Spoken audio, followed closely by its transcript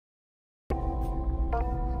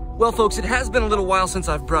Well, folks, it has been a little while since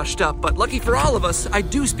I've brushed up, but lucky for all of us, I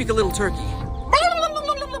do speak a little turkey.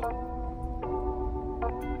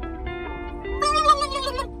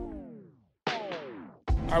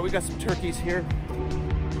 All right, we got some turkeys here.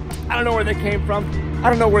 I don't know where they came from. I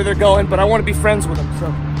don't know where they're going, but I want to be friends with them,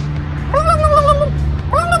 so.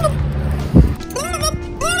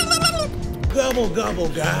 Gobble, gobble,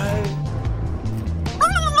 guy.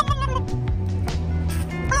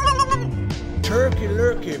 Turkey,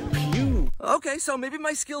 lurkey, pew. Okay, so maybe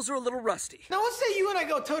my skills are a little rusty. Now let's say you and I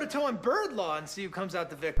go toe-to-toe on bird law and see who comes out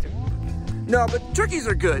the victor. No, but turkeys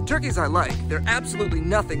are good. Turkeys I like. They're absolutely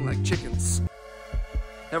nothing like chickens.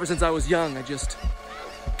 Ever since I was young, I just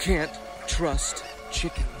can't trust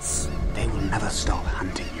chickens. They will never stop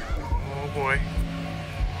hunting you. Oh boy.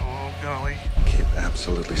 Oh golly. Keep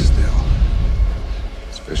absolutely still.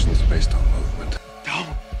 Suspicion's based on movement.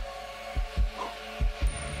 Don't.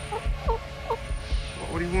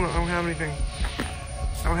 What do you want? I don't have anything.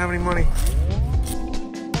 I don't have any money.